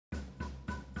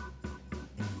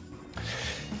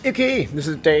Okay, this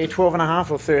is day 12 and a half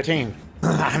or 13.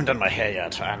 I haven't done my hair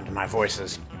yet, and my voice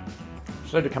is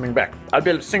slowly coming back. I'll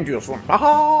be able to sing to you soon.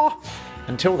 Aha!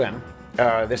 Until then,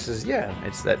 this is,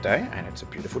 it's that day, and it's a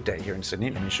beautiful day here in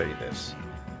Sydney. Let me show you this.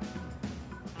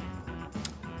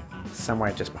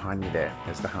 Somewhere just behind me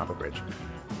there's the Harbour Bridge.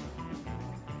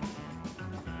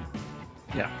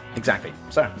 Yeah, exactly.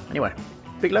 So, anyway,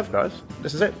 big love, guys.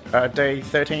 This is it. Day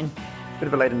 13. Bit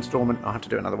of a late installment. I'll have to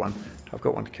do another one. I've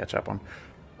got one to catch up on.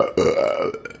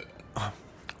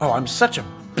 Oh, I'm such a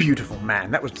beautiful man.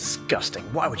 That was disgusting.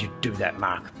 Why would you do that,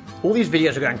 Mark? All these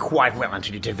videos are going quite well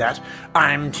until you did that.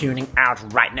 I'm tuning out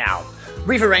right now.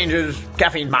 Reefer Rangers,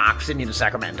 Caffeine Mark, Sydney to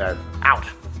Sacramento. Out.